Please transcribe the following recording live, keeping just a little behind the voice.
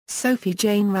Sophie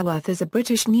Jane Raworth is a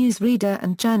British newsreader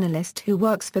and journalist who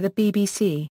works for the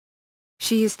BBC.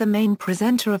 She is the main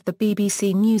presenter of the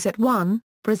BBC News at 1,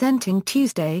 presenting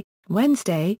Tuesday,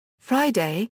 Wednesday,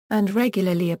 Friday, and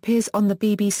regularly appears on the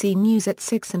BBC News at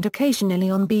 6 and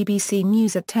occasionally on BBC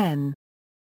News at 10.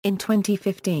 In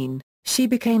 2015, she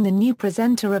became the new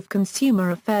presenter of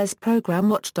consumer affairs programme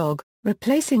Watchdog,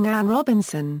 replacing Anne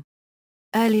Robinson.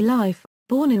 Early life: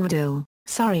 born in Rydal,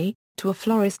 Surrey, to a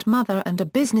florist mother and a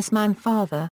businessman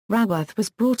father, Raworth was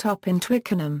brought up in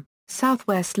Twickenham,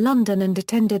 southwest London, and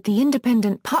attended the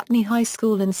independent Putney High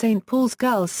School and St Paul's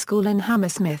Girls' School in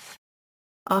Hammersmith.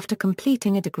 After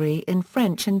completing a degree in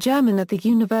French and German at the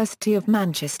University of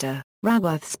Manchester,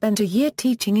 Raworth spent a year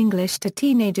teaching English to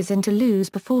teenagers in Toulouse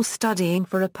before studying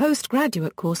for a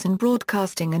postgraduate course in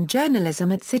broadcasting and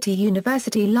journalism at City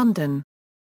University London.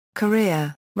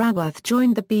 Career: Raworth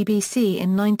joined the BBC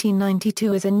in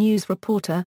 1992 as a news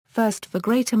reporter, first for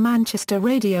Greater Manchester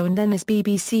Radio and then as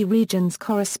BBC Regions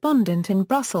correspondent in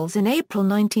Brussels in April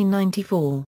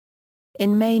 1994.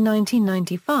 In May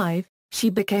 1995, she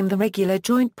became the regular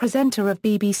joint presenter of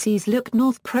BBC's Look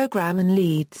North programme in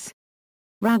Leeds.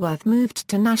 Raworth moved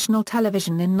to national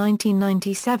television in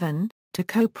 1997, to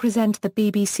co-present the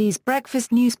BBC's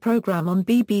breakfast news programme on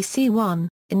BBC One,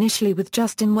 initially with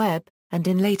Justin Webb, and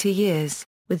in later years,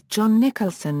 with John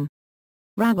Nicholson.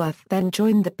 Raworth then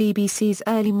joined the BBC's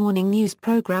early morning news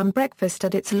programme Breakfast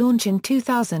at its launch in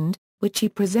 2000, which he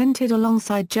presented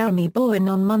alongside Jeremy Bowen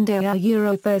on Monday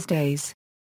or Thursdays.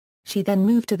 She then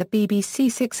moved to the BBC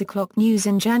 6 o'clock news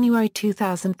in January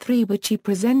 2003, which he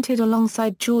presented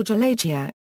alongside George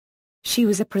Alagiak. She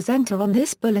was a presenter on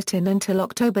this bulletin until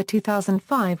October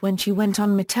 2005, when she went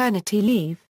on maternity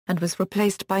leave, and was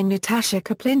replaced by Natasha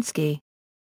Kaplinsky.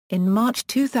 In March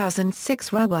 2006,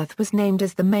 Raworth was named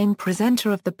as the main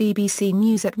presenter of the BBC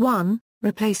News at 1,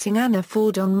 replacing Anna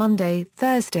Ford on Monday,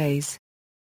 Thursdays.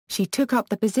 She took up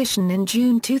the position in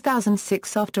June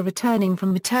 2006 after returning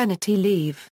from maternity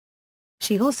leave.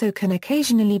 She also can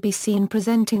occasionally be seen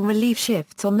presenting relief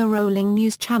shifts on the rolling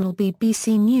news channel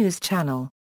BBC News Channel.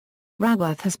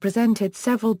 Raworth has presented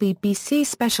several BBC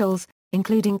specials,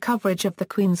 including coverage of the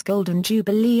Queen's Golden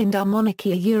Jubilee and Our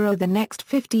Monarchy the Next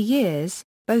 50 Years,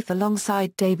 both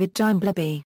alongside David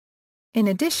Dimbleby. In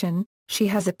addition, she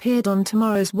has appeared on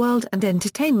Tomorrow's World and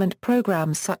entertainment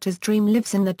programmes such as Dream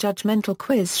Lives in the Judgmental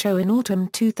Quiz Show in autumn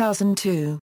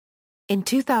 2002. In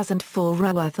 2004,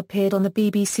 Raworth appeared on the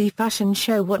BBC fashion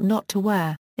show What Not to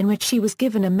Wear, in which she was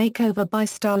given a makeover by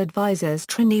style advisors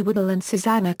Trinny Woodall and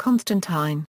Susanna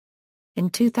Constantine. In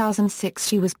 2006,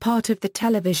 she was part of the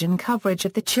television coverage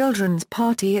of the Children's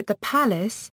Party at the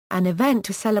Palace, an event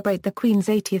to celebrate the Queen's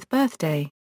 80th birthday.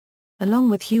 Along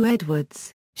with Hugh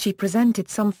Edwards, she presented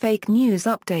some fake news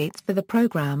updates for the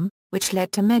programme, which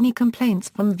led to many complaints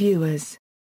from viewers.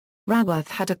 Raworth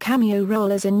had a cameo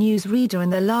role as a newsreader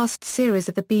in the last series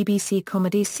of the BBC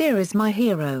comedy series My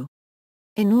Hero.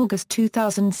 In August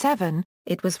 2007,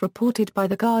 it was reported by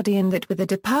The Guardian that with the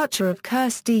departure of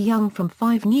Kirsty Young from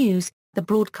 5 News, the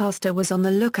broadcaster was on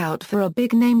the lookout for a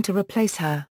big name to replace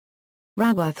her.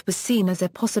 Raworth was seen as a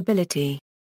possibility.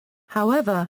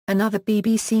 However, another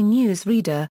BBC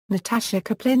newsreader, Natasha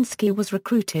Kaplinsky, was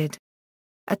recruited.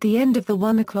 At the end of the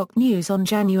 1 o'clock news on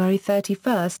January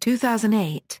 31,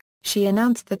 2008, she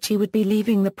announced that she would be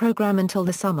leaving the programme until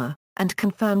the summer, and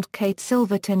confirmed Kate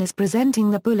Silverton is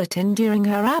presenting the bulletin during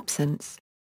her absence.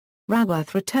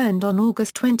 Raworth returned on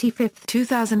August 25,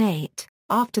 2008,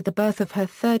 after the birth of her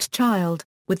third child,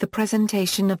 with the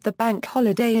presentation of the bank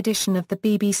holiday edition of the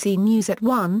BBC News at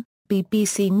 1,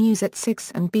 BBC News at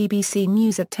 6 and BBC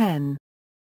News at 10.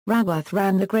 Raworth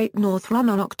ran the Great North Run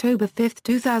on October 5,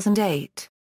 2008.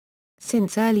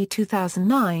 Since early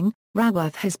 2009,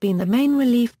 Raworth has been the main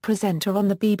relief presenter on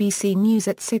the BBC News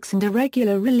at 6 and a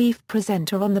regular relief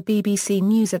presenter on the BBC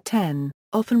News at 10,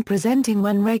 often presenting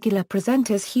when regular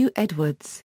presenters Hugh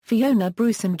Edwards, Fiona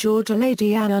Bruce and George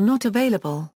Alagiak are not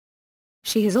available.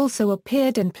 She has also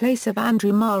appeared in place of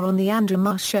Andrew Marr on The Andrew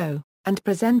Marr Show, and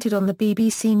presented on the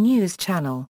BBC News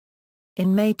Channel.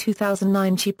 In May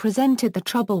 2009, she presented The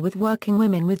Trouble with Working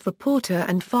Women with reporter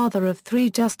and father of 3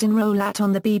 Justin Rowlatt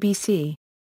on the BBC.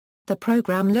 The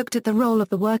programme looked at the role of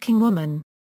the working woman.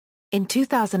 In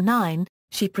 2009,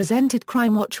 she presented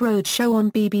Crime Watch Roadshow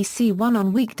on BBC One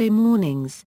on weekday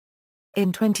mornings.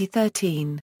 In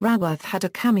 2013, Raworth had a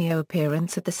cameo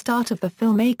appearance at the start of the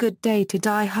film A Good Day to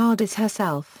Die Hard as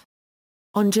herself.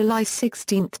 On July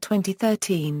 16,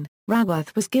 2013,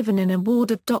 Raworth was given an award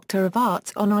of Doctor of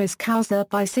Arts honoris causa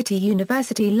by City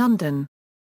University London.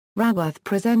 Raworth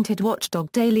presented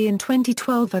Watchdog Daily in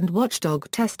 2012 and Watchdog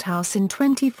Test House in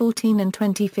 2014 and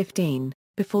 2015.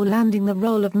 before landing the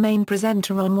role of main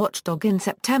presenter on Watchdog in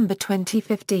September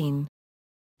 2015.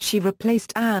 She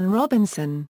replaced Anne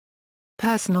Robinson.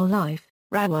 Personal life: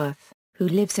 Raworth, who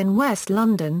lives in West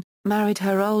London, married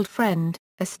her old friend,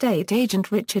 estate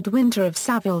agent Richard Winter of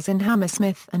Savills in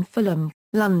Hammersmith and Fulham,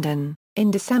 London,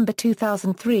 in December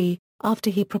 2003, after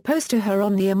he proposed to her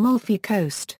on the Amalfi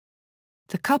Coast.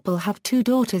 The couple have 2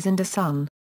 daughters and a son.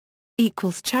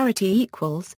 Charity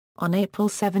 == On April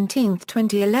 17,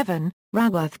 2011,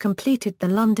 Raworth completed the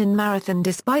London Marathon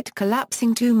despite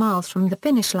collapsing 2 miles from the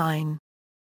finish line.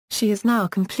 She has now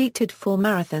completed 4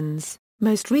 marathons,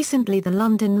 most recently the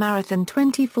London Marathon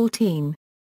 2014.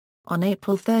 On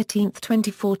April 13,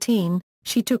 2014,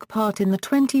 she took part in the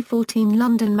 2014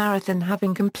 London Marathon,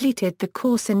 having completed the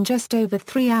course in just over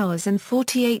 3 hours and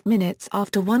 48 minutes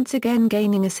after once again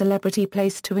gaining a celebrity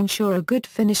place to ensure a good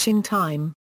finishing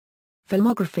time.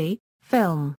 Filmography: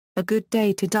 Film, A Good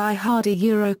Day to Die Hard, a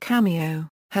Euro cameo,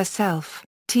 Herself,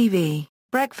 TV,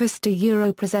 Breakfast, a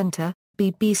Euro presenter,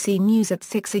 BBC News at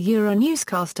 6, a Euro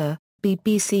newscaster,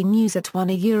 BBC News at 1,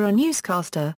 a Euro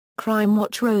newscaster, Crime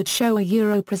Watch Roadshow, a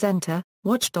Euro presenter,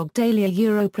 Watchdog Daily, a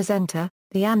Euro presenter,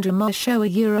 The Andrew Marr Show, a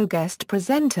Euro guest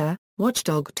presenter,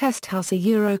 Watchdog Test House, a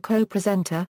Euro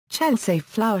co-presenter, Chelsea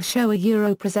Flower Show, a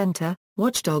Euro presenter,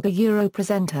 Watchdog, a Euro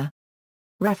presenter.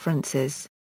 References.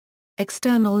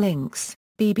 External links: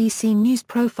 BBC News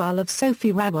profile of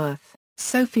Sophie Raworth,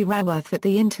 Sophie Raworth at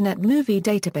the Internet Movie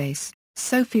Database,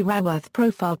 Sophie Raworth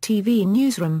profile TV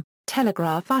Newsroom,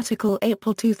 Telegraph article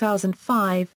April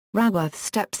 2005, Raworth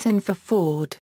steps in for Ford.